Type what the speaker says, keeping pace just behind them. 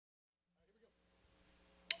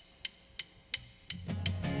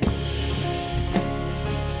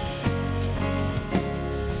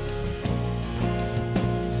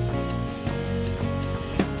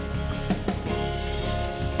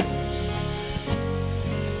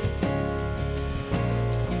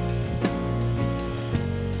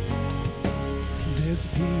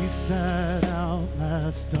There's peace that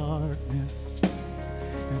outlasts darkness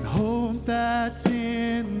and hope that's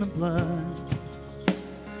in the blood.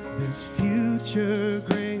 There's future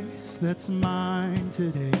grace that's mine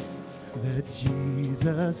today that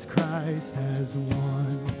Jesus Christ has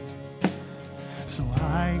won. So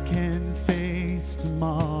I can face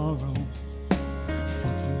tomorrow,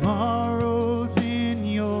 for tomorrow's in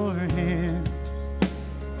your hands.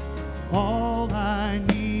 All I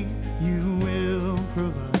need you will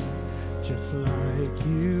provide, just like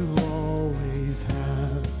you always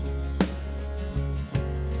have.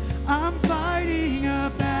 I'm fighting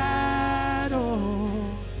a battle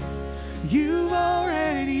you've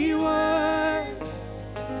already won.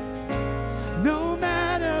 No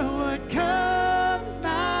matter what comes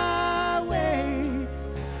my way,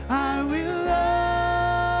 I will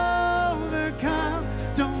overcome.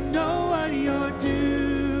 Don't know what you're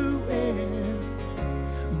doing,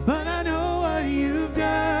 but I know what you've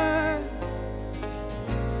done.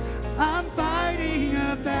 I'm fighting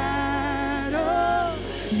a battle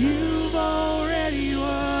you've already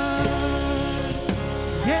won.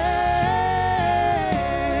 Yeah.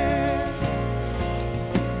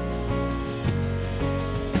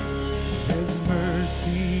 There's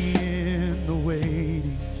mercy in the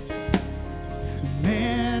waiting,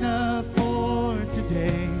 manna for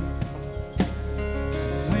today.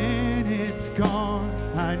 When it's gone,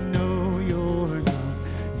 I know you're not.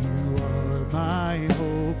 You are my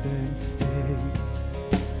hope and stay.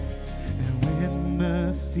 And when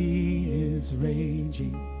the sea is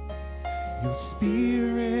raging, your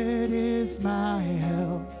spirit is my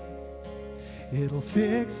help. It'll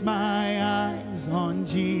fix my eyes on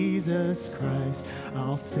Jesus Christ.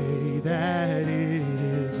 I'll say that it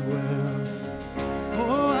is well.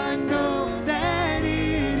 Oh, I know that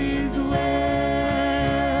it is well.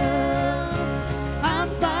 I'm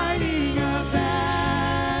fighting a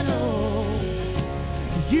battle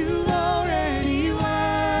you've already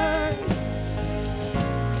won.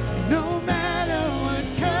 No matter what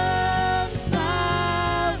comes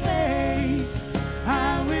my way,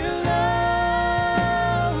 I will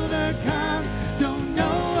overcome. Don't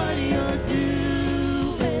know what you're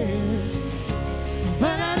doing,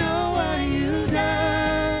 but I know what you've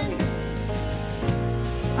done.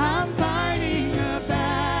 I'm fighting a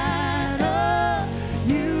battle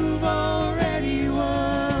you've already won.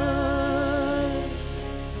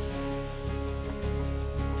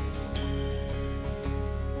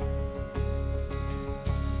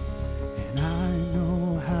 And I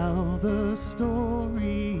know how the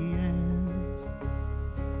story ends.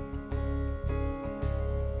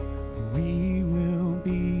 We will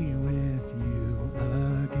be with you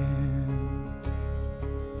again.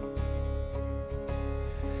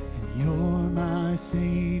 And you're my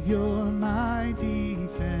Savior, my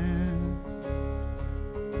defense.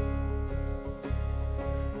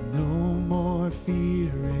 No more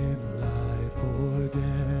fear in life or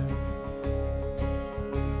death.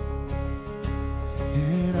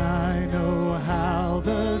 And I know how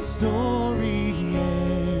the story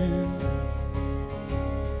ends.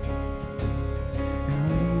 And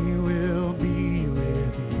we will be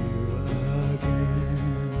with you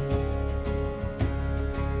again.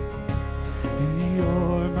 And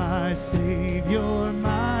you're my Savior,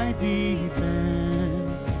 my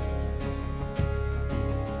defense.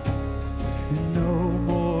 And no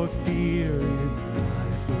more fear in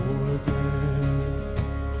life or death.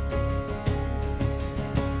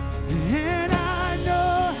 And I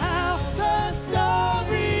know how the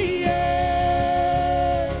story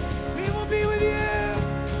ends. We will be with you,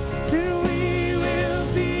 and we will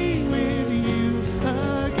be with you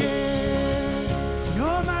again.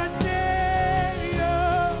 You're my Savior,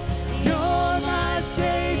 you're my Savior.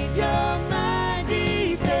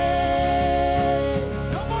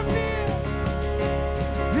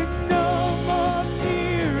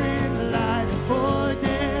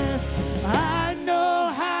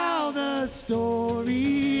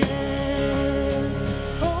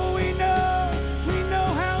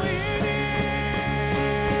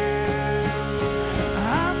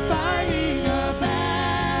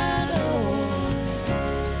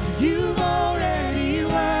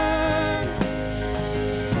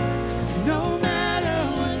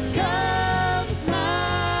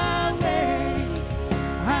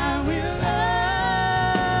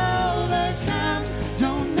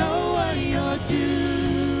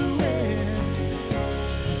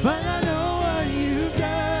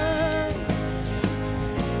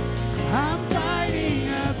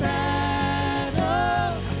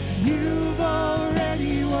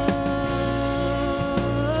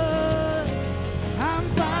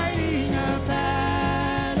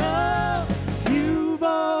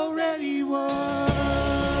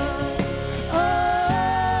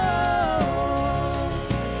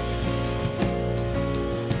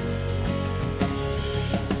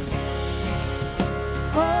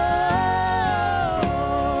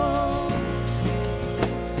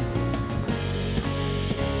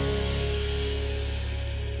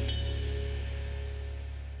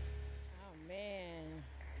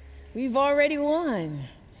 We've already won.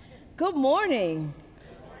 Good morning.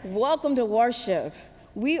 Welcome to worship.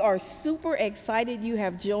 We are super excited you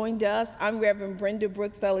have joined us. I'm Reverend Brenda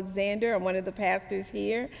Brooks Alexander. I'm one of the pastors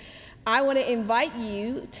here. I want to invite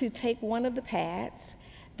you to take one of the pads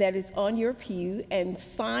that is on your pew and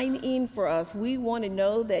sign in for us. We want to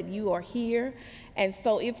know that you are here. And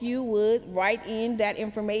so if you would write in that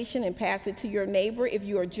information and pass it to your neighbor. If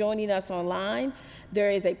you are joining us online, there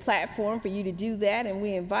is a platform for you to do that, and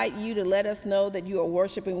we invite you to let us know that you are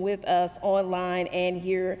worshiping with us online and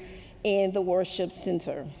here in the worship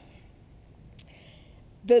center.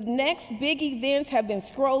 The next big events have been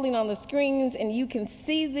scrolling on the screens, and you can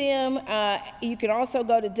see them. You can also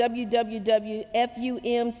go to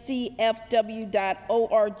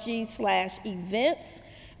www.fumcfw.org/events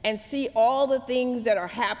and see all the things that are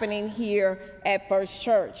happening here at First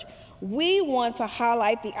Church. We want to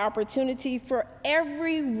highlight the opportunity for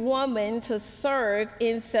every woman to serve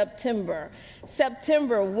in September.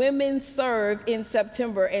 Women serve in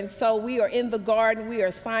September. And so we are in the garden, we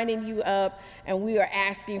are signing you up, and we are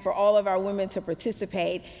asking for all of our women to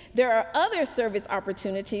participate. There are other service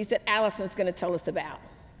opportunities that Allison's going to tell us about.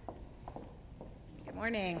 Good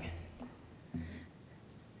morning.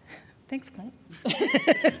 Thanks, Clint.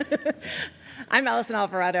 I'm Allison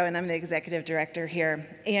Alvarado, and I'm the executive director here.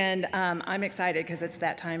 And I'm excited because it's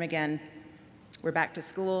that time again. We're back to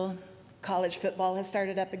school. College football has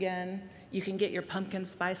started up again. You can get your pumpkin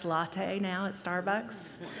spice latte now at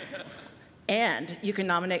Starbucks. And you can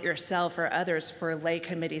nominate yourself or others for lay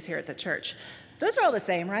committees here at the church. Those are all the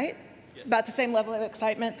same, right? Yes. About the same level of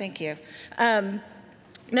excitement? Thank you.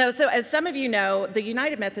 So as some of you know, the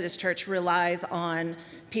United Methodist Church relies on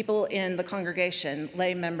people in the congregation,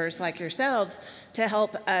 lay members like yourselves, to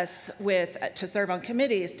help us to serve on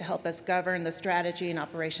committees, to help us govern the strategy and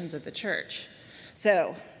operations of the church.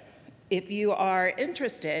 So if you are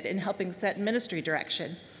interested in helping set ministry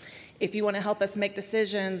direction, if you want to help us make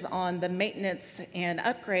decisions on the maintenance and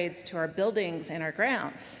upgrades to our buildings and our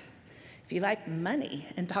grounds, if you like money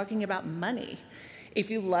and talking about money, if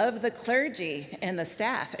you love the clergy and the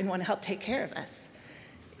staff and want to help take care of us,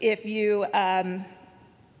 if you,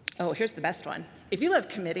 here's the best one. If you love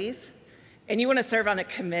committees and you want to serve on a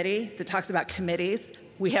committee that talks about committees,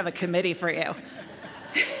 we have a committee for you.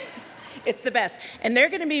 It's the best. And they're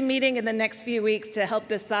going to be meeting in the next few weeks to help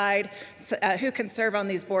decide who can serve on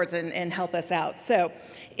these boards and help us out. So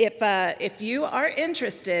if you are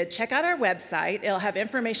interested, check out our website. It'll have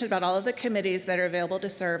information about all of the committees that are available to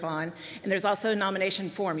serve on. And there's also a nomination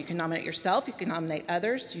form. You can nominate yourself. You can nominate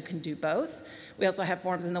others. You can do both. We also have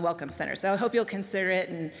forms in the Welcome Center. So I hope you'll consider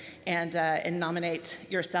it and nominate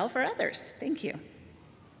yourself or others. Thank you.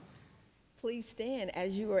 Please stand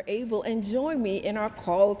as you are able and join me in our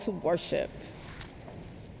call to worship.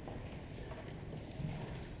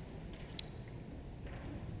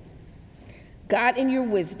 God, in your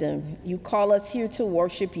wisdom, you call us here to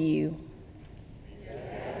worship you.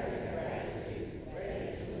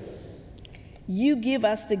 You give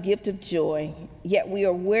us the gift of joy, yet we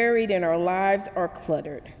are wearied and our lives are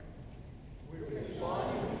cluttered.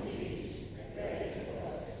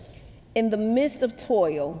 In the midst of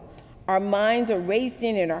toil, our minds are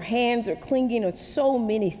racing and our hands are clinging to so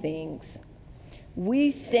many things. We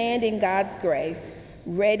stand in God's grace,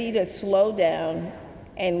 ready to slow down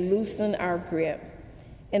and loosen our grip.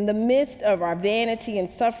 In the midst of our vanity and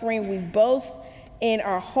suffering, we boast in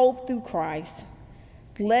our hope through Christ.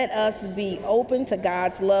 Let us be open to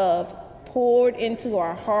God's love poured into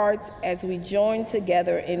our hearts as we join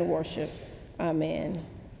together in worship. Amen.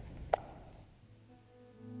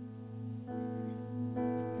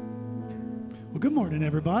 Well, good morning,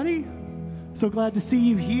 everybody. So glad to see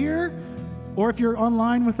you here. Or if you're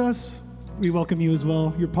online with us, we welcome you as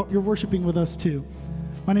well. You're worshiping with us too.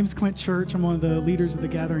 My name is Clint Church. I'm one of the leaders of the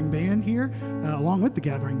Gathering Band here, along with the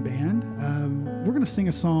Gathering Band. We're going to sing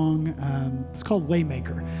a song. It's called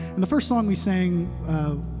Waymaker. And the first song we sang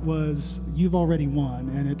was You've Already Won,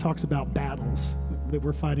 and it talks about battles, that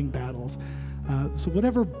we're fighting battles. So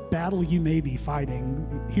whatever battle you may be fighting,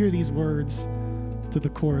 hear these words to the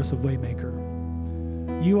chorus of Waymaker.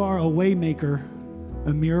 You are a waymaker,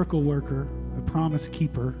 a miracle worker, a promise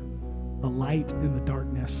keeper, a light in the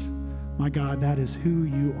darkness. My God, that is who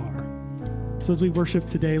you are. So as we worship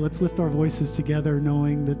today, let's lift our voices together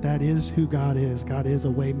knowing that that is who God is. God is a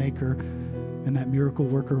waymaker and that miracle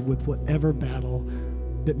worker with whatever battle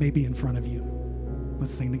that may be in front of you.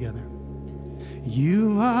 Let's sing together.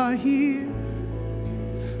 You are here,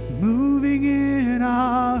 moving in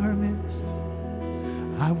our midst.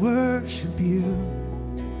 I worship you.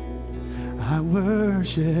 I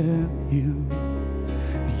worship you.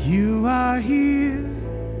 You are here,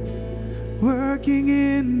 working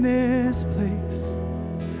in this place.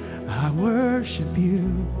 I worship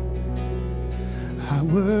you. I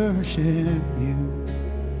worship you.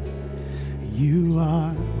 You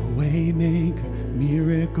are a way maker,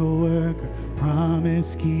 miracle worker,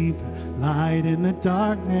 promise keeper, light in the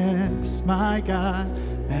darkness. My God,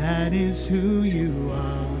 that is who you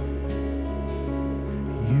are.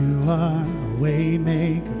 You are a way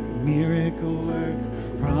maker, miracle worker,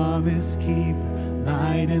 promise keeper,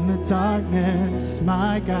 light in the darkness.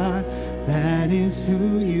 My God, that is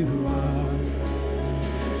who you are.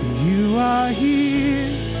 You are here,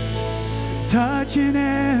 touching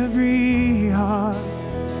every heart.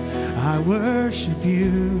 I worship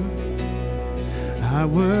you. I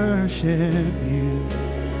worship you.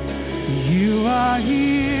 You are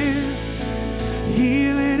here,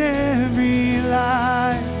 healing every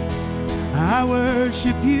life. I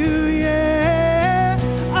worship you, yeah.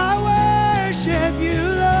 I worship you,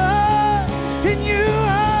 Lord. And you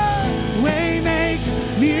are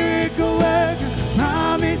waymaker, miracle worker,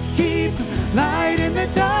 promise keeper, light in the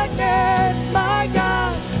darkness. My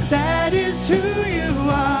God, that is who you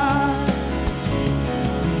are.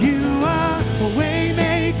 You are a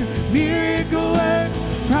waymaker, miracle worker,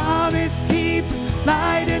 promise keeper,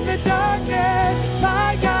 light in the darkness.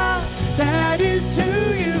 My God, that is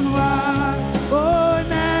who you are. Oh, and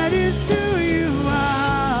that is who you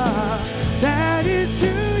are. That is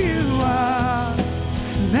who you are.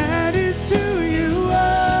 That is who you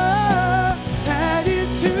are. That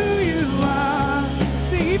is who you are.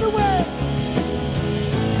 See, even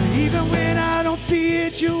when I don't see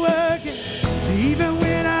it, you're working. Even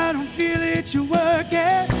when I don't feel it, you're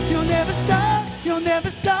working. You'll never stop. You'll never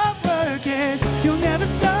stop working. You'll never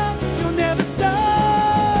stop. You'll never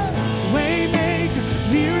stop. Waymaker,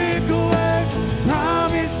 miracle worker,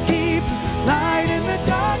 promise keeper, light in the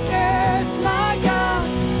darkness. My God,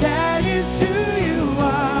 that is who you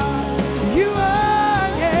are. You are,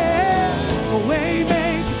 yeah. A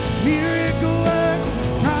waymaker, miracle worker,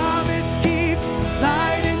 promise keeper,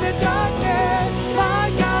 light in the darkness. My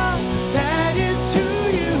God, that is who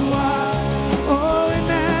you are. Oh, and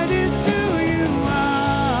that is who you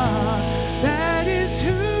are. That is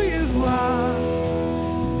who you are.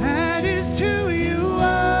 That is who you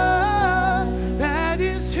are. That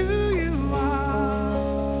is who you are.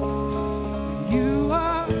 You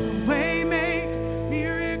are a waymaker,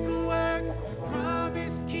 miracle worker,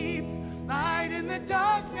 promise keeper, light in the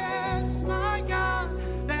darkness. My God,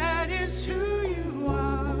 that is who you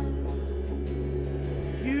are.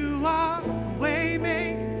 You are a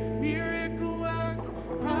waymaker, miracle worker,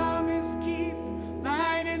 promise keeper,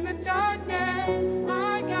 light in the darkness.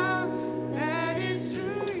 My God, that is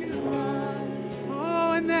who you are.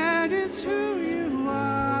 Oh, and that is who you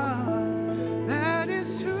are. That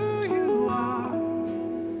is who you are.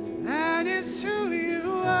 That is who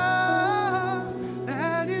you are.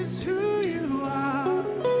 That is who you are.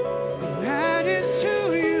 That is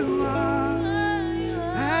who you are.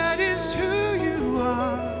 That is who you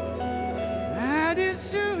are. That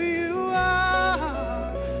is who you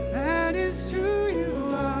are. That is who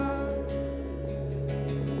you are.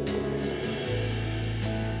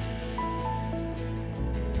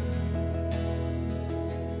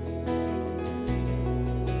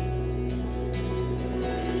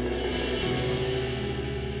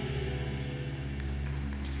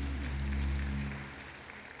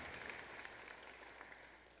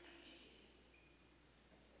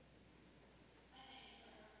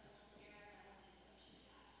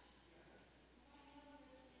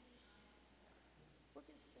 We're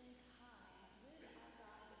going to spend time with our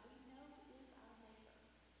God that we know is our Maker,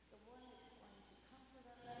 the one that's going to comfort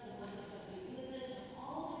us, the one that's going to be with us in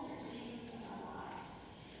all different seasons of our lives.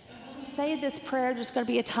 And when we say this prayer, there's going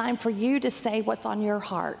to be a time for you to say what's on your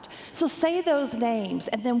heart. So say those names,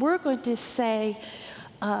 and then we're going to say,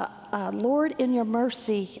 Lord, in your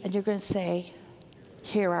mercy, and you're going to say,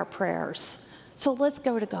 hear our prayers. So let's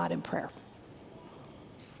go to God in prayer.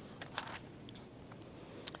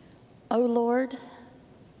 Oh Lord,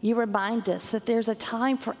 you remind us that there's a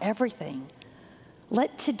time for everything.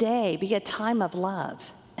 Let today be a time of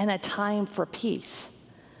love and a time for peace.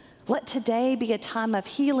 Let today be a time of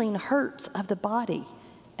healing hurts of the body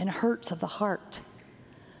and hurts of the heart.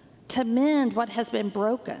 To mend what has been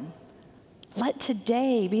broken, let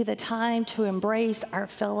today be the time to embrace our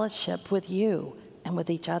fellowship with you and with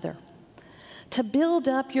each other. To build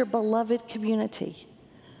up your beloved community,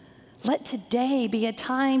 let today be a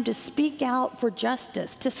time to speak out for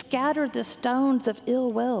justice, to scatter the stones of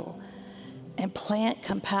ill will and plant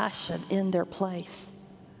compassion in their place.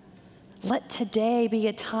 Let today be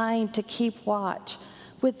a time to keep watch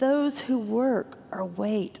with those who work or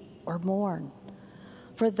wait or mourn.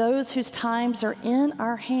 For those whose times are in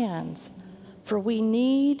our hands, for we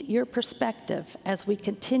need your perspective as we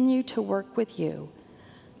continue to work with you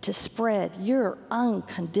to spread your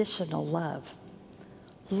unconditional love.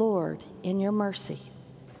 Lord, in your mercy.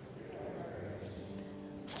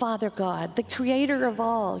 Father God, the creator of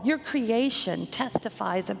all, your creation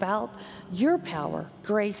testifies about your power,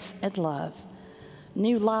 grace, and love.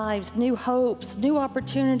 New lives, new hopes, new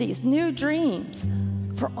opportunities, new dreams.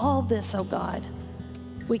 For all this, oh God,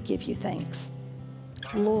 we give you thanks.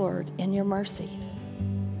 Lord, in your mercy.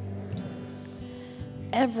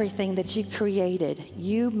 Everything that you created,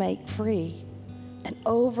 you make free. And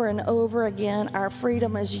over again, our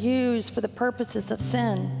freedom is used for the purposes of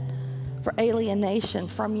sin, for alienation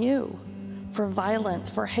from you, for violence,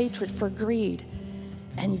 for hatred, for greed.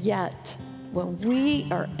 And yet, when we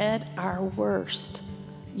are at our worst,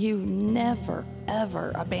 you never,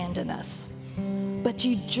 ever abandon us. But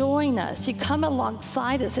you join us, you come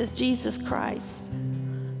alongside us as Jesus Christ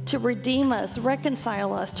to redeem us,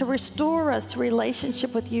 reconcile us, to restore us to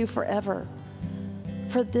relationship with you forever.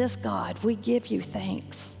 For this, God, we give you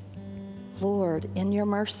thanks. Lord, in your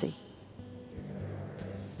mercy.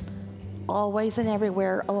 Always and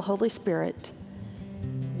everywhere, O Holy Spirit,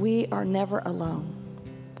 we are never alone.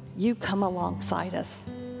 You come alongside us.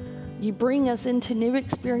 You bring us into new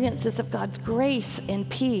experiences of God's grace and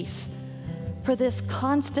peace. For this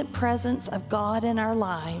constant presence of God in our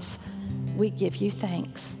lives, we give you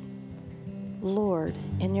thanks. Lord,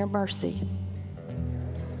 in your mercy.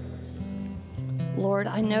 Lord,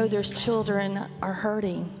 I know there's children are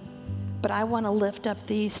hurting, but I want to lift up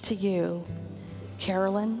these to you.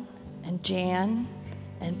 Carolyn and Jan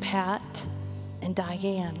and Pat and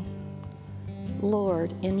Diane.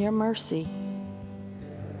 Lord, in your mercy.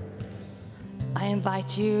 I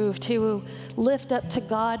invite you to lift up to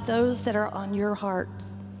God those that are on your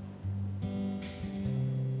hearts.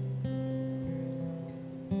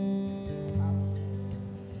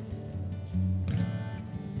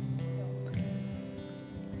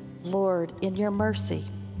 Lord, in your mercy.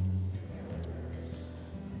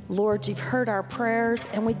 Lord, you've heard our prayers,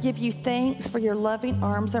 and we give you thanks for your loving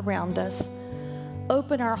arms around us.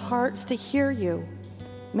 Open our hearts to hear you.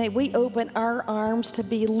 May we open our arms to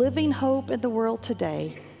be living hope in the world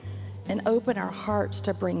today, and open our hearts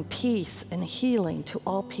to bring peace and healing to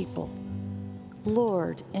all people.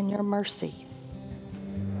 Lord, in your mercy.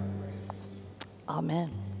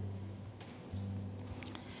 Amen.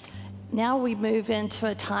 Now we move into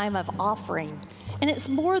a time of offering, and it's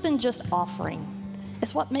more than just offering.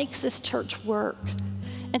 It's what makes this church work.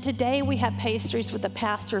 And today we have pastries with the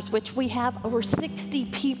pastors, which we have over 60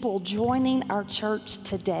 people joining our church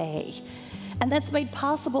today. And that's made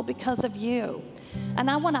possible because of you. And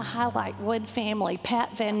I want to highlight one family,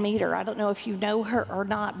 Pat Van Meter. I don't know if you know her or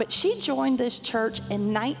not, but she joined this church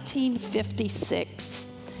in 1956.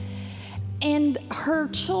 And her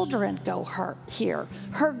children go here,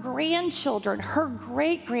 her grandchildren, her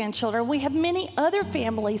great-grandchildren. We have many other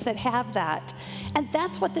families that have that. And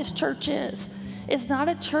that's what this church is. It's not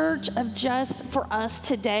a church of just for us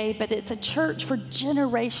today, but it's a church for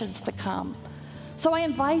generations to come. So I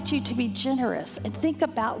invite you to be generous and think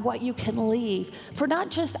about what you can leave for not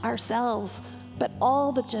just ourselves, but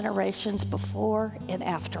all the generations before and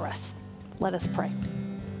after us. Let us pray.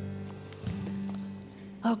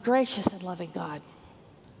 Oh, gracious and loving God,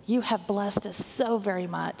 you have blessed us so very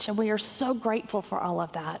much, and we are so grateful for all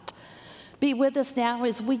of that. Be with us now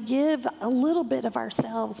as we give a little bit of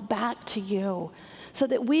ourselves back to you so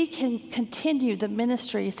that we can continue the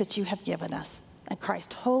ministries that you have given us. In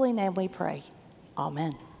Christ's holy name we pray.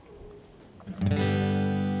 Amen.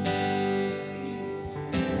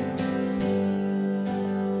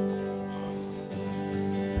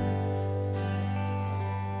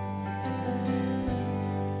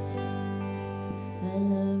 I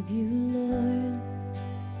love you, Lord,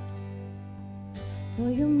 for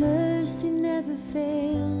your mercy never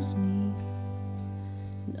fails me.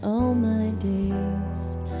 And all my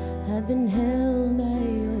days have been held by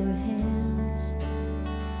your hands.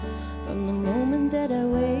 From the moment that I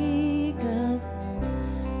wake up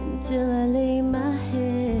until I lay my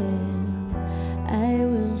head, I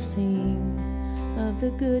will sing of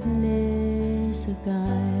the goodness of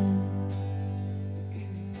God.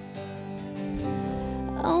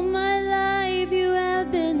 All my life you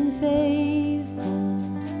have been faithful.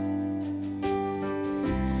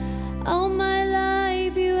 All my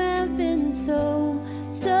life you have been so,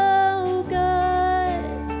 so good.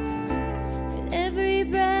 With every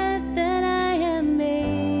breath that I am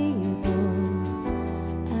able,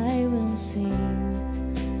 I will sing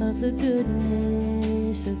of the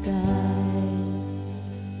goodness of God.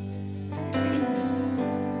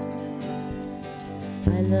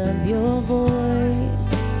 I love your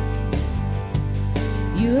voice.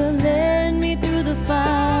 You have led me through the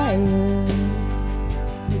fire,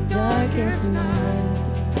 the darkest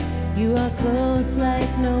nights. You are close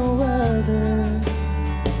like no other.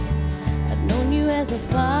 I've known you as a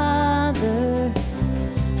father.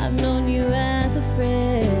 I've known you as a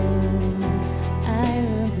friend. I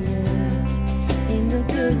have lived in the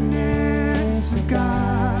goodness of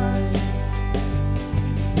God.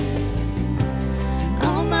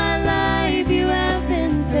 All my life you have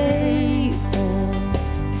been faithful.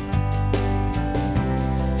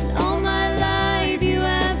 And all my life you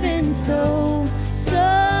have been so,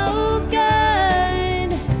 so good.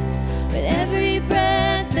 With every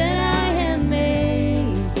breath that I am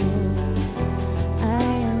able,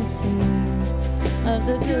 I'll sing of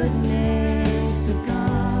the goodness of God.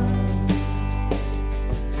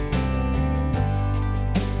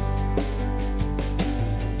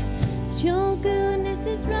 Your goodness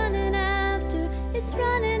is running after, it's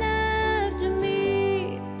running after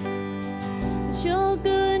me. Your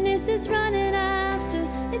goodness is running after,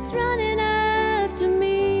 it's running after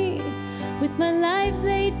me. With my life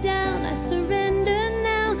laid down, I surrender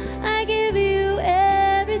now, I give you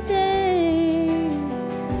everything.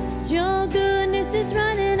 Your goodness is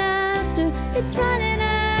running after, it's running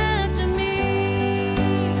after me.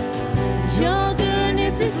 Your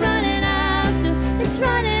goodness is running after, it's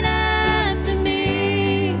running after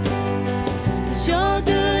me. Your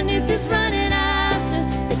goodness is running after,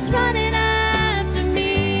 it's running after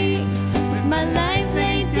me. With my life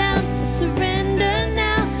laid down, I surrender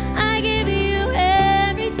now, I give you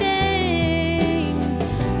everything.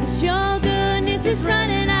 Your goodness is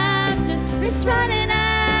running after, it's running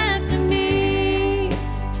after me.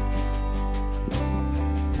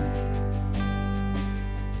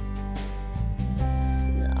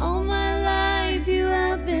 All my life you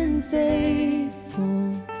have been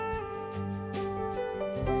faithful.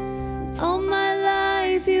 All my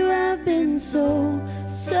life you have been so,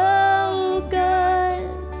 so good.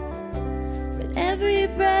 With every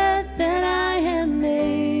breath that I am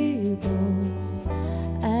able,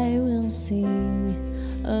 I will sing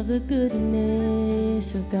of the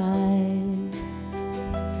goodness of God.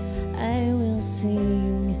 I will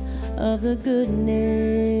sing of the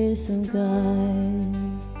goodness of God.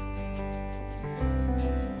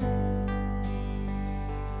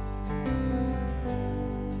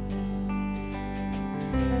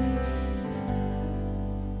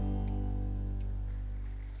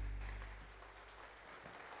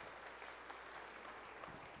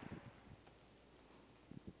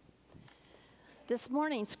 This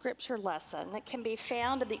morning's scripture lesson can be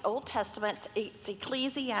found in the Old Testament. It's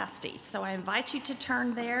Ecclesiastes. So I invite you to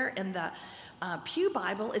turn there in the Pew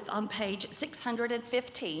Bible. It's on page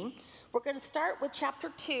 615. We're going to start with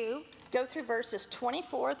chapter 2, go through verses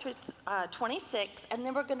 24 through 26, and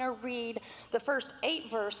then we're going to read the first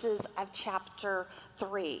 8 verses of chapter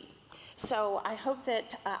 3. So I hope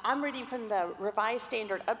that I'm reading from the Revised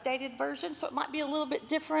Standard Updated Version, so it might be a little bit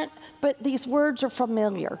different, but these words are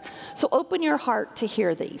familiar. So open your heart to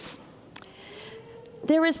hear these.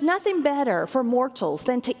 There is nothing better for mortals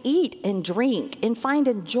than to eat and drink and find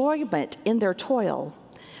enjoyment in their toil.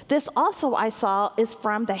 This also I saw is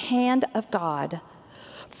from the hand of God.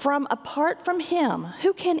 From apart from him,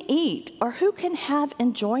 who can eat or who can have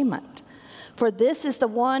enjoyment? For this is the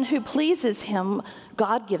one who pleases him.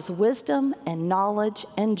 God gives wisdom and knowledge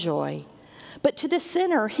and joy. But to the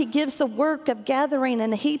sinner he gives the work of gathering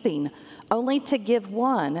and heaping, only to give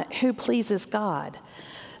one who pleases God.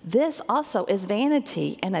 This also is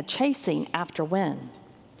vanity and a chasing after wind.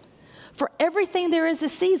 For everything there is a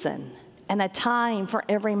season, and a time for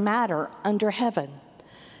every matter under heaven.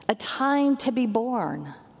 A time to be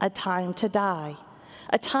born, a time to die.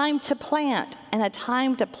 A time to plant and a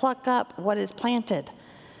time to pluck up what is planted.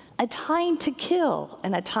 A time to kill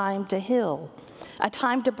and a time to heal. A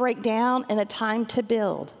time to break down and a time to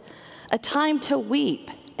build. A time to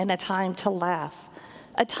weep and a time to laugh.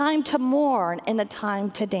 A time to mourn and a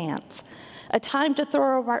time to dance. A time to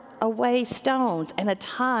throw away stones and a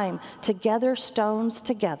time to gather stones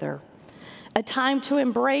together. A time to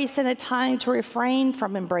embrace and a time to refrain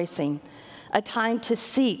from embracing. A time to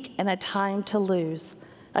seek and a time to lose.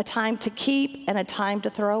 A time to keep and a time to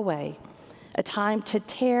throw away. A time to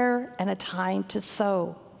tear and a time to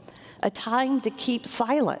sow. A time to keep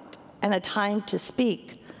silent and a time to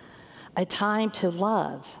speak. A time to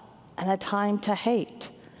love and a time to hate.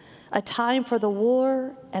 A time for the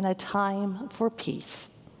war and a time for peace.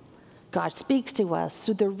 God speaks to us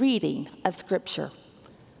through the reading of Scripture.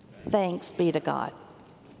 Thanks be to God.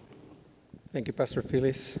 Thank you, Pastor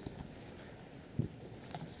Phyllis.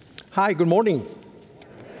 Hi, good morning.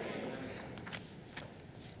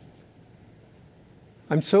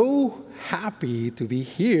 I'm so happy to be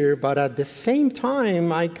here, but at the same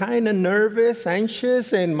time, I'm kind of nervous,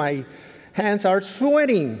 anxious, and my hands are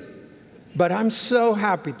sweating. But I'm so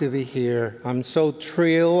happy to be here. I'm so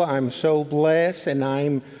thrilled, I'm so blessed, and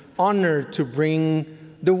I'm honored to bring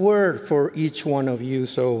the word for each one of you.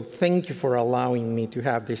 So thank you for allowing me to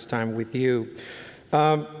have this time with you.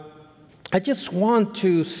 I just want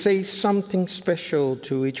to say something special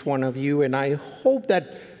to each one of you, and I hope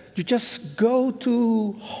that you just go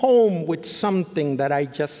to home with something that I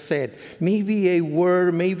just said. Maybe a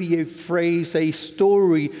word, maybe a phrase, a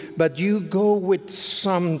story, but you go with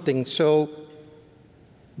something. So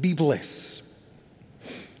be blessed.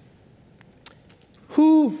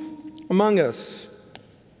 Who among us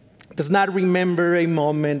does not remember a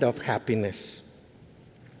moment of happiness?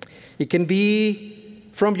 It can be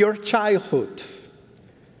from your childhood,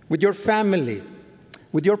 with your family,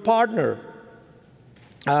 with your partner,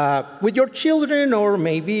 with your children, or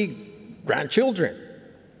maybe grandchildren.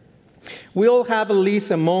 We all have at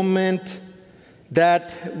least a moment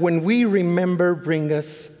that, when we remember, bring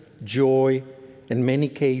us joy, and in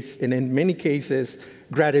many cases,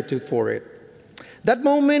 gratitude for it. That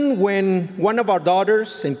moment when one of our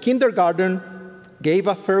daughters in kindergarten gave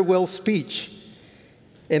a farewell speech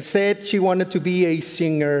and said she wanted to be a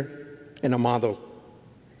singer and a model.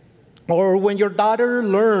 Or when your daughter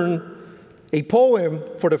learned a poem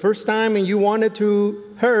for the first time and you wanted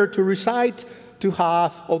her to recite to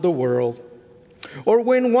half of the world. Or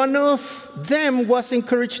when one of them was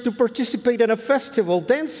encouraged to participate in a festival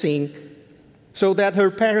dancing so that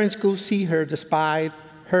her parents could see her despite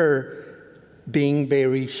her being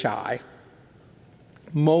very shy.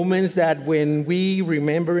 Moments that when we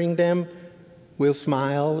remembering them, we'll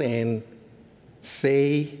smile and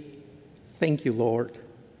say, thank you, Lord.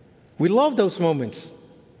 We love those moments.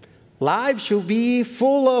 Life should be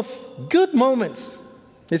full of good moments,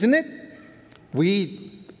 isn't it?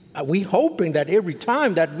 We hoping that every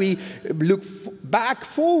time that we look back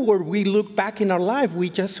forward, we look back in our life, we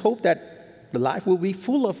just hope that the life will be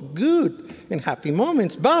full of good and happy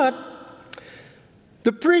moments. But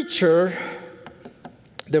the preacher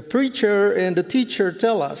and the teacher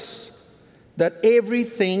tell us that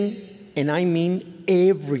everything, and I mean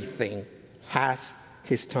everything, has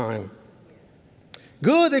his time.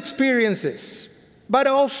 Good experiences, but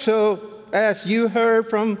also, as you heard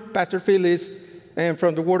from Pastor Phyllis and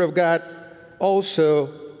from the Word of God, also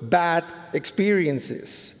bad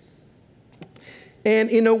experiences. And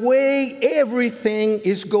in a way, everything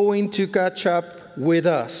is going to catch up with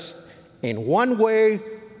us in one way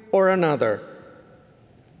or another.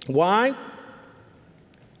 Why?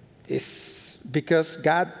 It's because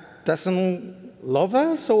God doesn't love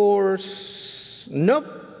us, or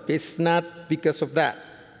nope, it's not because of that.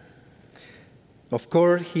 Of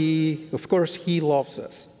course, He loves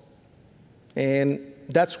us. And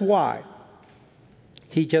that's why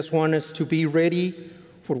He just wants us to be ready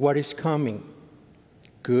for what is coming,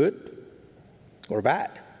 good or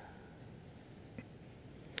bad.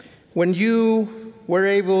 When you were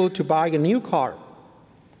able to buy a new car,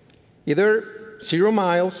 either 0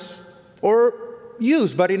 miles or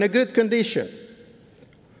used, but in a good condition,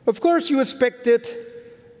 of course you expected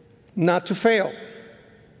not to fail,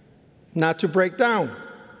 not to break down.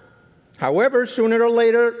 However, sooner or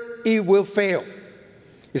later, it will fail.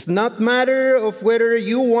 It's not a matter of whether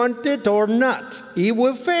you want it or not. It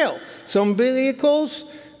will fail. Some vehicles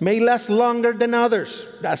may last longer than others.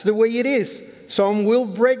 That's the way it is. Some will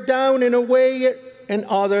break down in a way and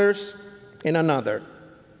others in another.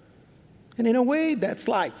 And in a way, that's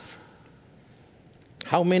life.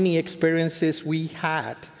 How many experiences we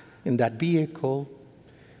had in that vehicle.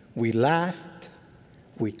 We laughed,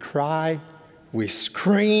 we cried, we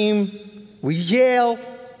screamed, we yelled.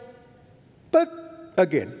 But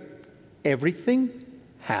again, everything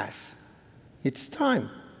has its time.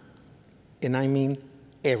 And I mean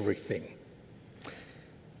everything.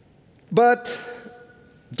 But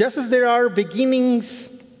just as there are beginnings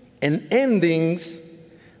and endings,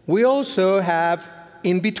 we also have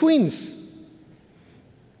in-betweens.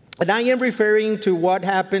 And I am referring to what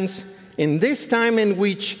happens in this time in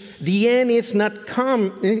which the end is not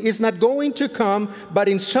going to come, but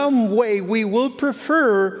in some way we will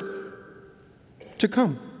prefer to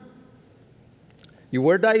come. You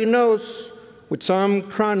were diagnosed with some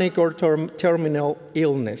chronic or terminal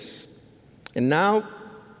illness. And now,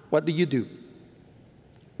 what do?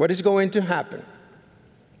 What is going to happen?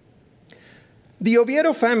 The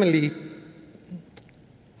Oviedo family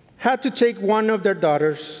had to take one of their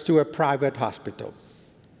daughters to a private hospital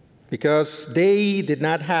because they did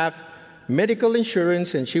not have medical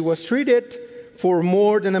insurance, and she was treated for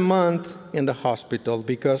more than a month in the hospital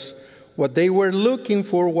because what they were looking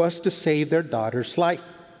for was to save their daughter's life.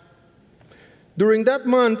 During that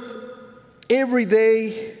month, every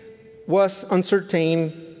day was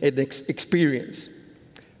uncertain and experience.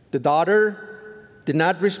 The daughter did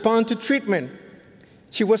not respond to treatment.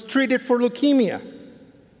 She was treated for leukemia.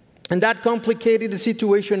 And that complicated the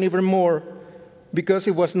situation even more because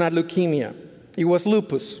it was not leukemia. It was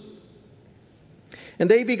lupus. And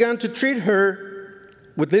they began to treat her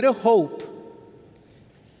with little hope.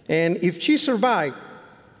 And if she survived,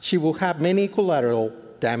 she will have many collateral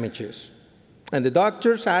damages. And the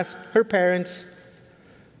doctors asked her parents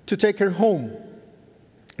to take her home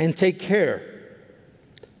and take care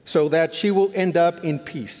so that she will end up in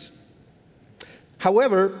peace.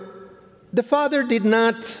 However, the father did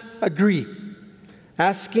not agree,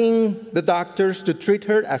 asking the doctors to treat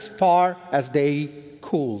her as far as they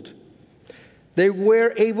could. They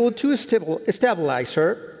were able to stabilize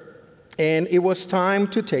her, and it was time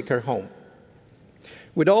to take her home.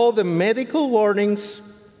 With all the medical warnings,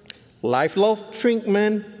 lifelong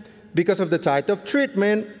treatment, because of the type of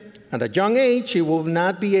treatment, at a young age, she will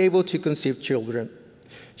not be able to conceive children.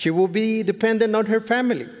 She will be dependent on her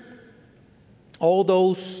family. All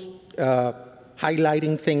those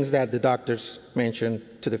highlighting things that the doctors mentioned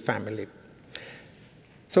to the family.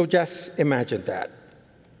 So just imagine that.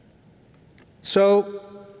 So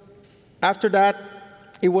after that,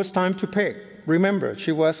 it was time to pay. Remember,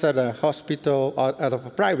 she was at a hospital, at a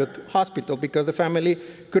private hospital, because the family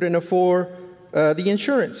couldn't afford the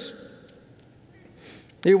insurance.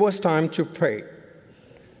 It was time to pay.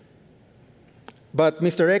 But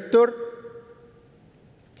Mr. Hector,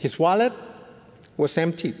 his wallet was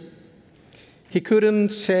empty. He couldn't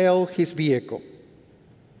sell his vehicle.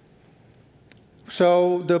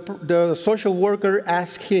 So the social worker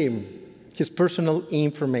asked him his personal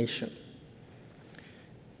information,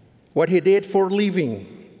 what he did for a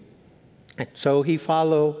living. And so he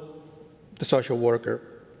followed the social worker.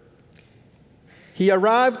 He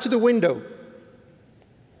arrived to the window,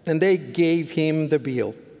 and they gave him the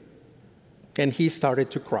bill, and he started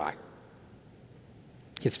to cry.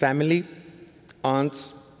 His family,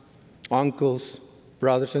 aunts, uncles,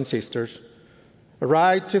 brothers and sisters,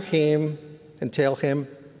 arrived to him and tell him,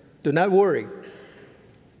 do not worry,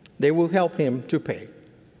 they will help him to pay.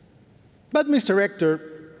 But Mr.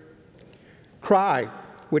 Hector cried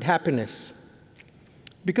with happiness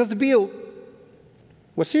because the bill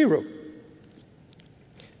was zero,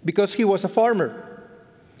 because he was a farmer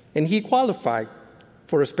and he qualified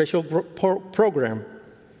for a special program.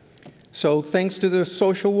 So thanks to the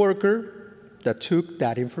social worker that took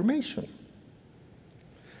that information.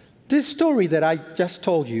 This story that I just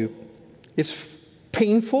told you is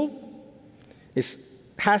painful,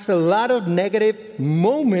 has a lot of negative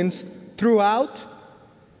moments throughout,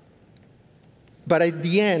 but at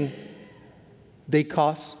the end, they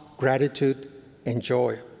cause gratitude and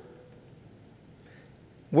joy.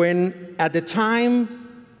 When at the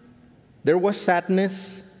time there was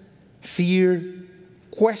sadness, fear,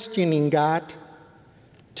 questioning God,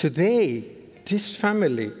 today this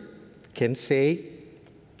family can say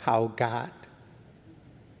how God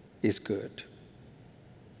is good.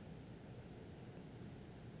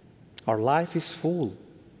 Our life is full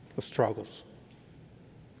of struggles.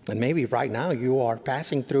 And maybe right now you are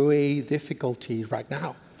passing through a difficulty right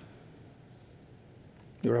now.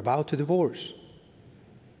 You're about to divorce.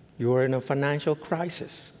 You are in a financial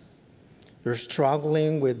crisis. You're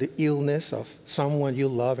struggling with the illness of someone you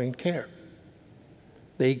love and care.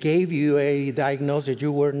 They gave you a diagnosis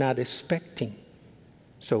you were not expecting.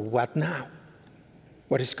 So what now?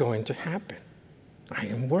 What is going to happen? I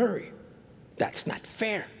am worried. That's not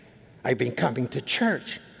fair. I've been coming to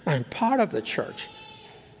church. I'm part of the church.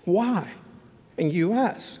 Why? And you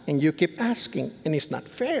ask, and you keep asking, and it's not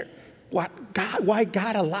fair. Why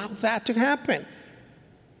God allowed that to happen?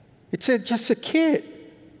 It's just a kid.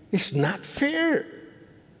 It's not fair.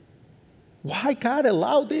 Why God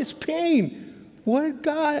allowed this pain? Why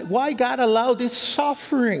God allowed this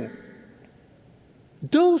suffering?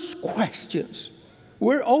 Those questions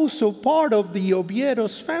were also part of the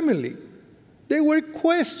Oviedo's family. They were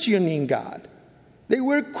questioning God. They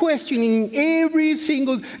were questioning every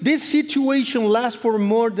single, this situation lasts for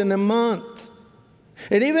more than a month.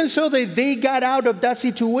 And even so that they got out of that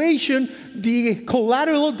situation, the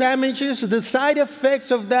collateral damages, the side effects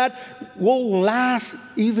of that will last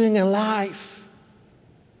even in life.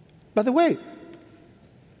 By the way,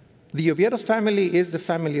 the Oviedo's family is the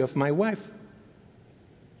family of my wife.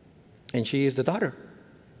 And she is the daughter.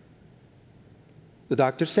 The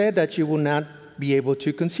doctor said that she will not be able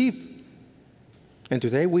to conceive. And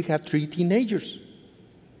today we have 3 teenagers.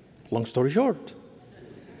 Long story short.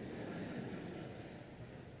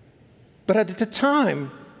 But at the time,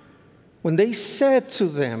 when they said to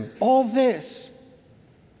them all this,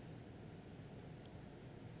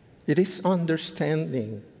 it is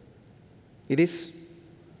understanding.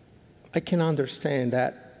 I can understand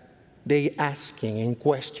that they asking and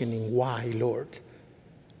questioning, why, Lord?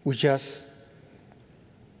 We just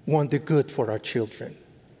want the good for our children.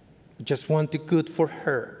 We just want the good for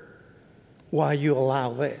her. Why you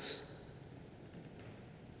allow this?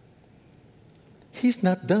 He's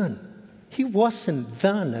not done. He wasn't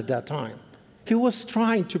done at that time. He was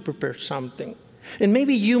trying to prepare something. And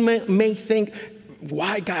maybe you may think,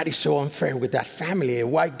 why God is so unfair with that family,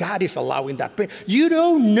 why God is allowing that pain. You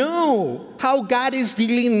don't know how God is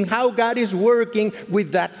dealing, how God is working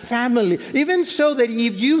with that family. Even so that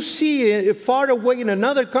if you see far away in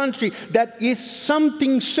another country that is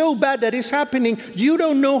something so bad that is happening, you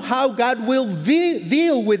don't know how God will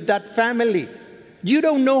deal with that family. You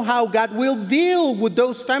don't know how God will deal with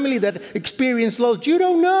those families that experience loss. You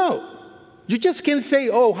don't know. You just can't say,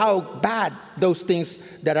 oh, how bad those things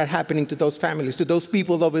that are happening to those families, to those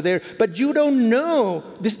people over there. But you don't know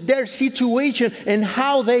their situation and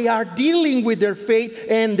how they are dealing with their faith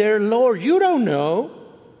and their Lord. You don't know.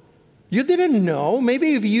 You didn't know.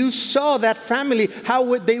 Maybe if you saw that family,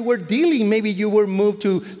 how they were dealing, maybe you were moved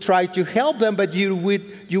to try to help them, but you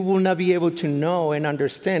will not be able to know and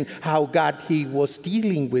understand how God, He was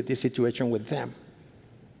dealing with the situation with them.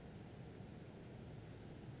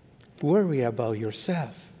 Worry about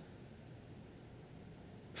yourself.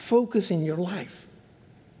 Focus in your life,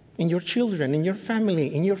 in your children, in your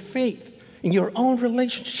family, in your faith, in your own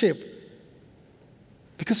relationship.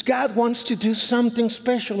 Because God wants to do something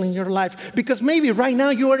special in your life. Because maybe right now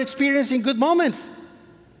you are experiencing good moments,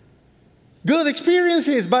 good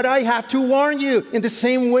experiences, but I have to warn you in the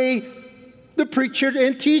same way the preacher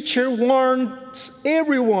and teacher warns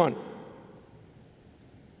everyone.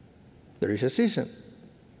 There is a season.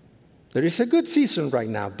 There is a good season right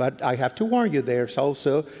now, but I have to warn you, there's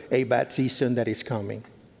also a bad season that is coming.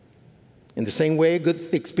 In the same way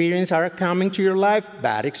good experiences are coming to your life,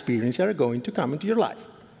 bad experiences are going to come into your life.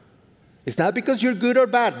 It's not because you're good or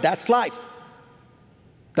bad, that's life.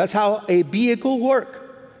 That's how a vehicle works.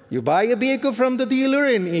 You buy a vehicle from the dealer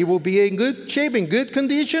and it will be in good shape, in good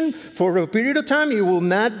condition for a period of time. It will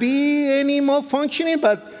not be any malfunctioning,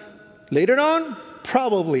 but later on,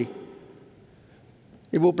 probably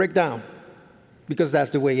it will break down because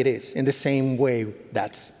that's the way it is. In the same way,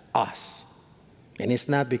 that's us. And it's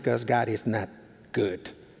not because God is not good,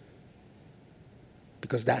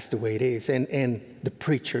 because that's the way it is. And the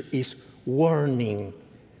preacher is warning,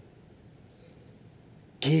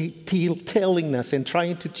 telling us and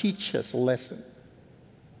trying to teach us a lesson.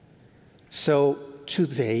 So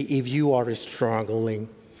today, if you are struggling,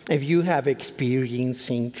 if you have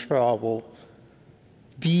experiencing trouble,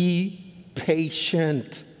 be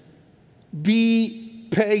patient. Be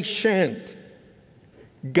patient.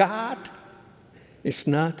 God is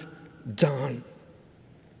not done.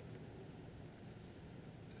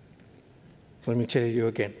 Let me tell you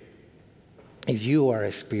again. If you are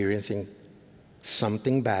experiencing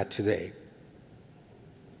something bad today,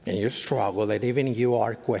 and you struggle, and even you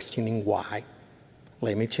are questioning why,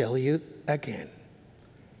 let me tell you again.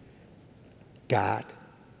 God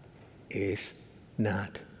is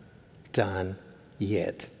not done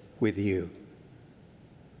yet with you.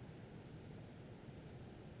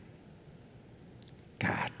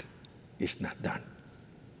 God is not done.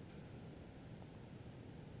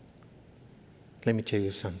 Let me tell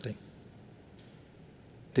you something.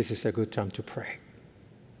 This is a good time to pray.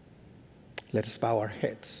 Let us bow our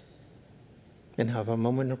heads and have a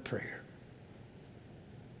moment of prayer.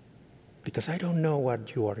 Because I don't know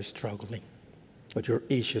what you are struggling, what your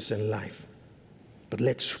issues in life. But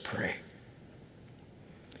let's pray.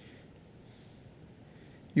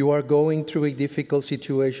 You are going through a difficult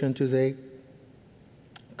situation today?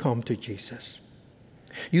 Come to Jesus.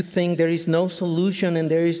 You think there is no solution and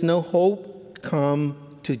there is no hope? Come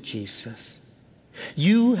to Jesus.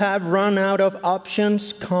 You have run out of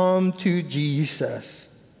options? Come to Jesus.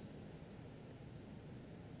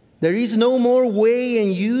 There is no more way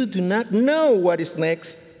and you do not know what is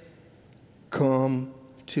next? Come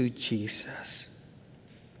to Jesus.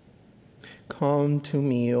 Come to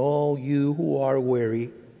me, all you who are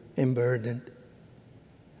weary and burdened.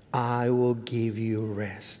 I will give you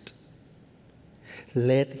rest.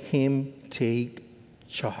 Let Him take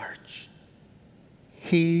charge.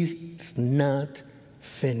 He's not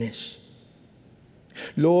finished.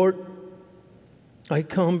 Lord, I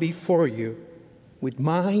come before you with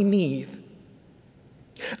my need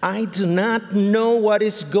I do not know what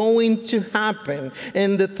is going to happen,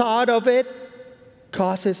 and the thought of it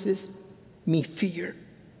causes me fear,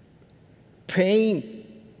 pain,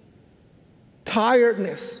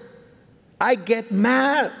 tiredness. I get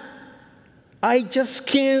mad. I just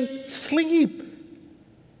can't sleep.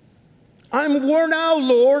 I'm worn out,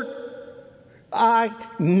 Lord. I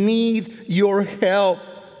need your help.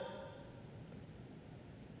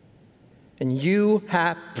 And you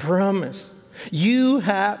have promised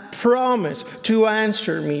to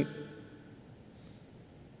answer me.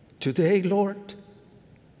 Today, Lord,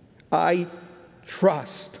 I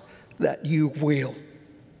trust that you will.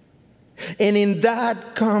 And in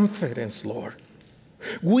that confidence, Lord,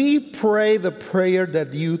 we pray the prayer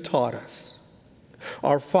that you taught us.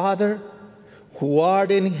 Our Father, who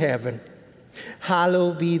art in heaven,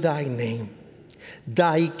 hallowed be thy name.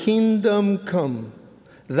 Thy kingdom come,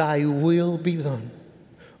 thy will be done,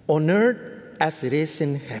 on earth as it is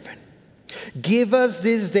in heaven. Give us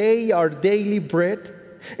this day our daily bread,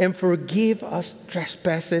 and forgive us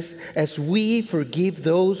trespasses as we forgive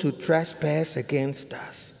those who trespass against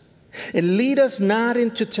us. And lead us not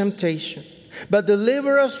into temptation, but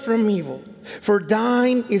deliver us from evil. For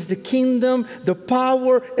thine is the kingdom, the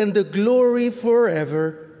power, and the glory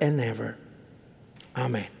forever and ever.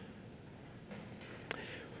 Amen.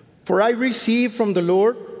 For I received from the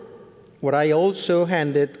Lord what I also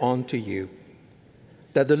handed on to you,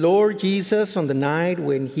 that the Lord Jesus, on the night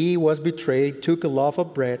when he was betrayed, took a loaf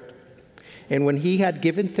of bread, and when he had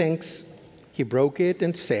given thanks, he broke it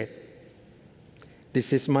and said,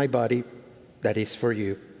 "This is my body that is for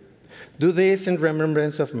you. Do this in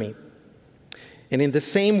remembrance of me." And in the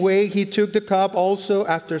same way, he took the cup also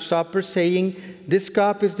after supper, saying, "This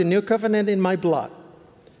cup is the new covenant in my blood.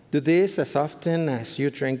 Do this as often as you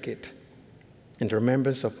drink it in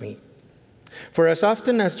remembrance of me. For as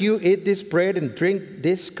often as you eat this bread and drink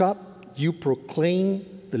this cup, you proclaim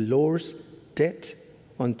the Lord's death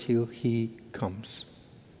until he comes."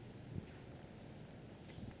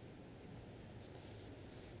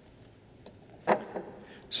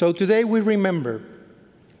 So today we remember,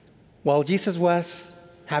 while Jesus was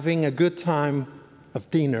having a good time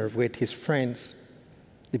of dinner with his friends,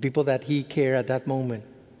 the people that he cared at that moment,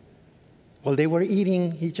 while they were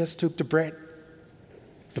eating, he just took the bread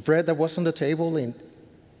that was on the table, and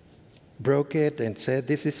broke it and said,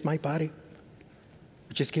 "This is my body,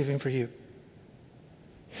 which is given for you."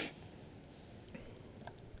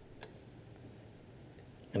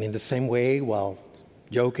 And in the same way, while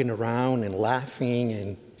joking around and laughing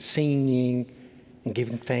and singing and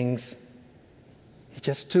giving thanks, he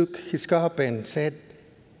just took his cup and said,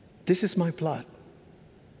 "This is my blood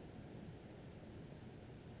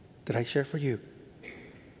that I share for you.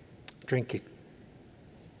 Drink it."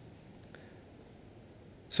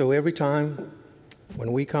 So every time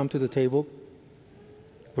when we come to the table,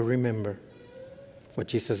 we remember what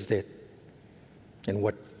Jesus did and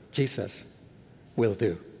what Jesus will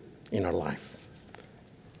do in our life.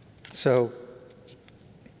 So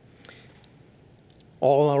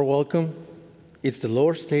all are welcome. It's the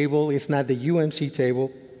Lord's table. It's not the UMC table.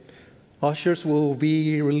 Ushers will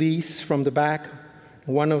be released from the back.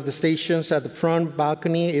 One of the stations at the front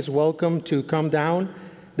balcony is welcome to come down.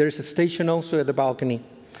 There's a station also at the balcony.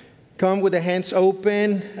 Come with the hands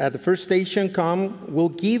open. At the first station, we'll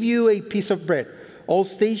give you a piece of bread. All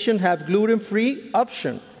stations have gluten-free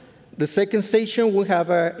option. The second station will have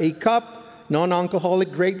a cup,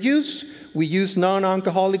 non-alcoholic grape juice. We use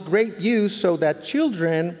non-alcoholic grape juice so that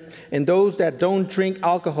children and those that don't drink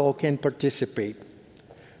alcohol can participate.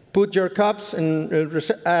 Put your cups in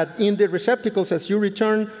the receptacles as you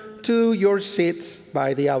return to your seats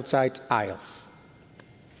by the outside aisles.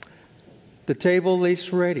 The table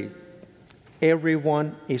is ready.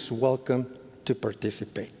 Everyone is welcome to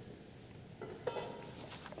participate.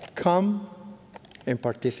 Come and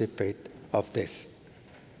participate of this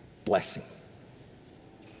blessing.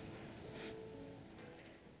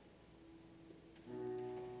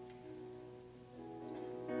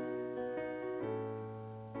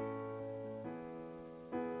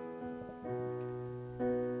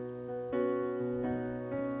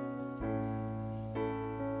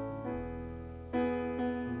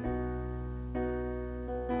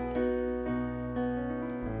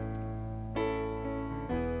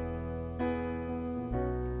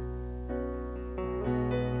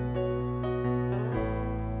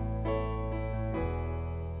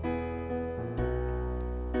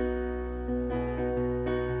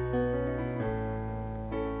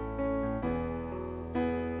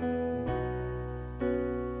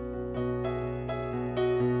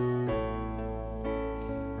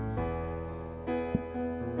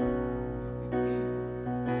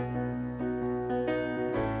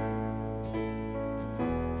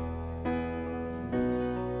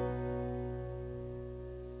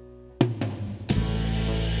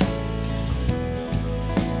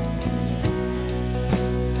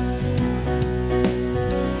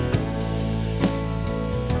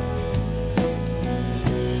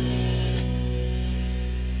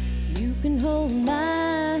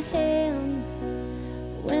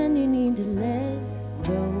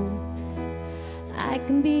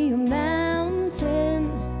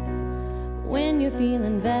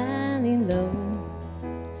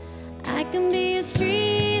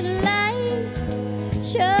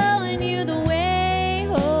 showing you the way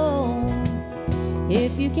home.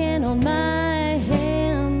 If you can hold my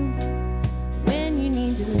hand when you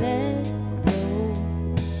need to let go.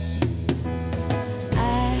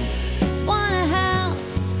 I want a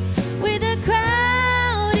house with a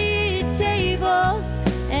crowded table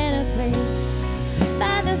and a place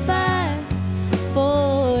by the fire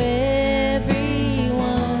for everyone.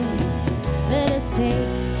 Let us take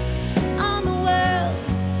on the world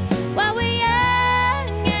while we're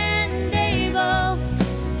young and able,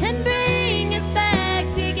 and bring us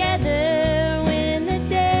back together when the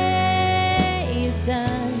day is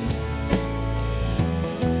done.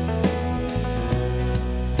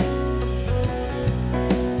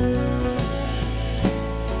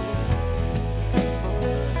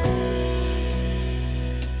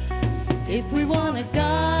 If we want a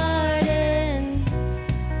garden,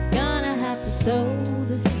 gonna have to sow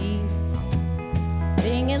the seeds.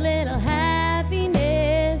 Bring a little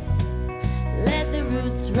happiness, let the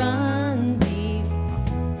roots run deep.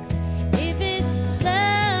 If it's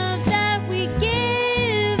love that we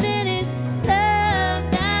give, then it's love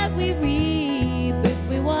that we reap. If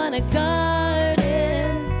we want a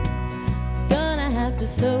garden, gonna have to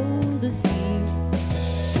sow the seeds.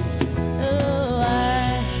 Oh,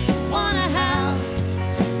 I want a house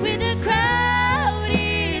with a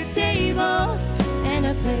crowded table and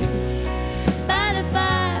a place by the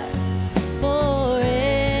fire for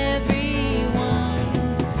everyone.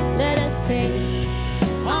 Let us take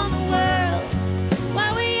on the world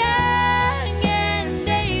while we're young and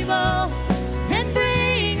able, and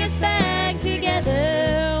bring us back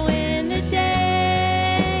together when the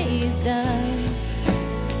day is done.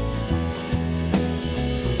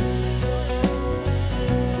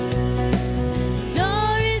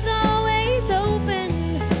 Door is always open,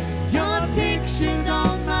 your picture's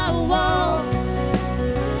on my wall.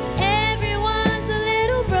 Everyone's a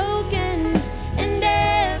little broken, and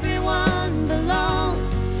everyone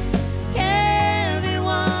belongs.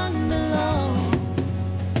 Everyone belongs.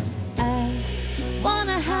 I want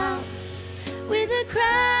a house with a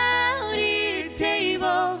crowded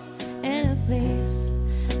table and a place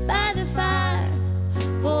by the fire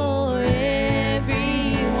for everyone.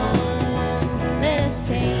 Let us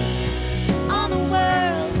take on the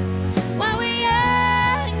world while we're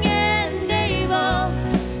young and able,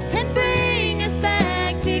 and bring us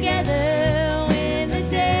back together when the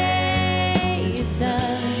day is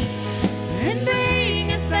done. And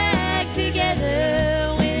bring us back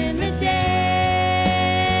together when the day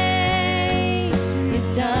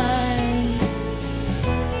is done.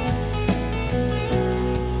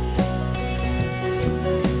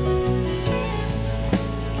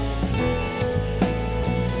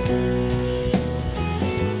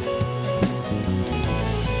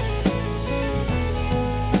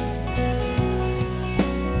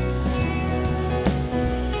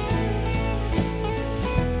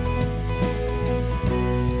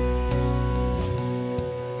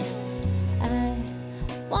 I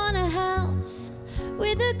want a house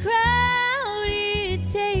with a crowded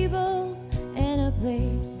table and a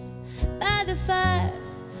place by the fire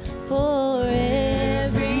for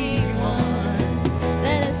everyone.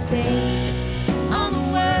 Let us take on the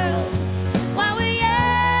world while we're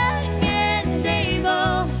young and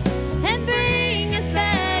able, and bring us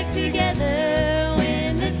back together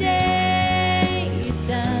when the day is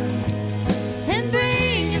done. And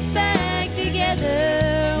bring us back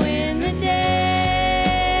together when the day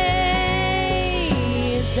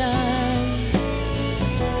is done.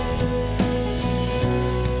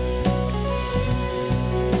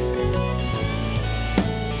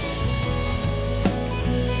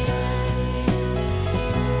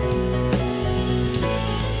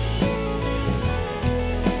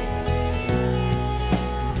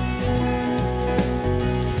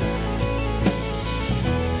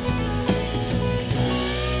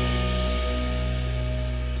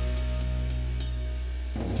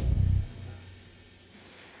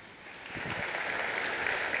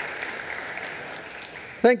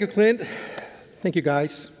 Thank you, Clint. Thank you,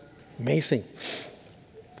 guys. Amazing.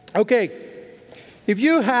 Okay, if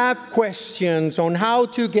you have questions on how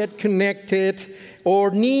to get connected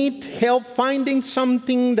or need help finding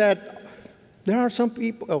something that there are some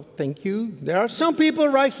people, oh, thank you. There are some people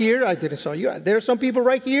right here. I didn't saw you. There are some people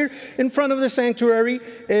right here in front of the sanctuary.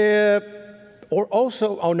 Or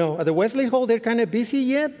also, oh no, at the Wesley Hall, they're kind of busy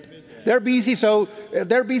yet. They're busy, so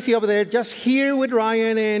they're busy over there. Just here with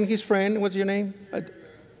Ryan and his friend. What's your name?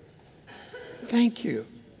 Thank you.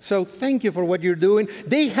 So thank you for what you're doing.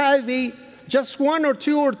 They have a just one or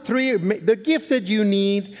two or three, the gift that you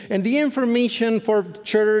need, and the information for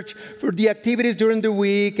church, for the activities during the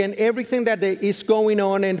week, and everything that is going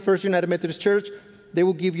on in First United Methodist Church, they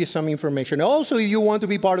will give you some information. Also, if you want to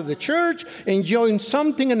be part of the church, enjoying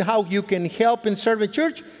something and how you can help and serve the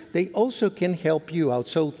church, they also can help you out.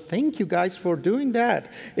 So thank you guys for doing that.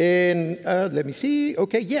 And let me see.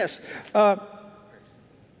 Okay, yes.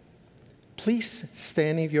 Please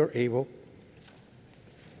stand if you're able.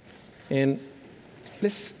 And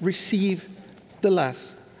let's receive the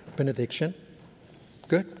last benediction.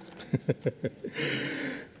 Good.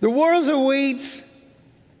 The world awaits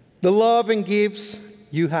the love and gifts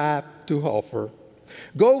you have to offer.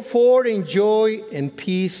 Go forth in joy and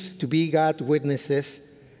peace to be God's witnesses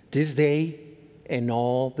this day and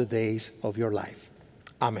all the days of your life.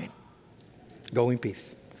 Amen. Go in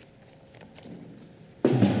peace.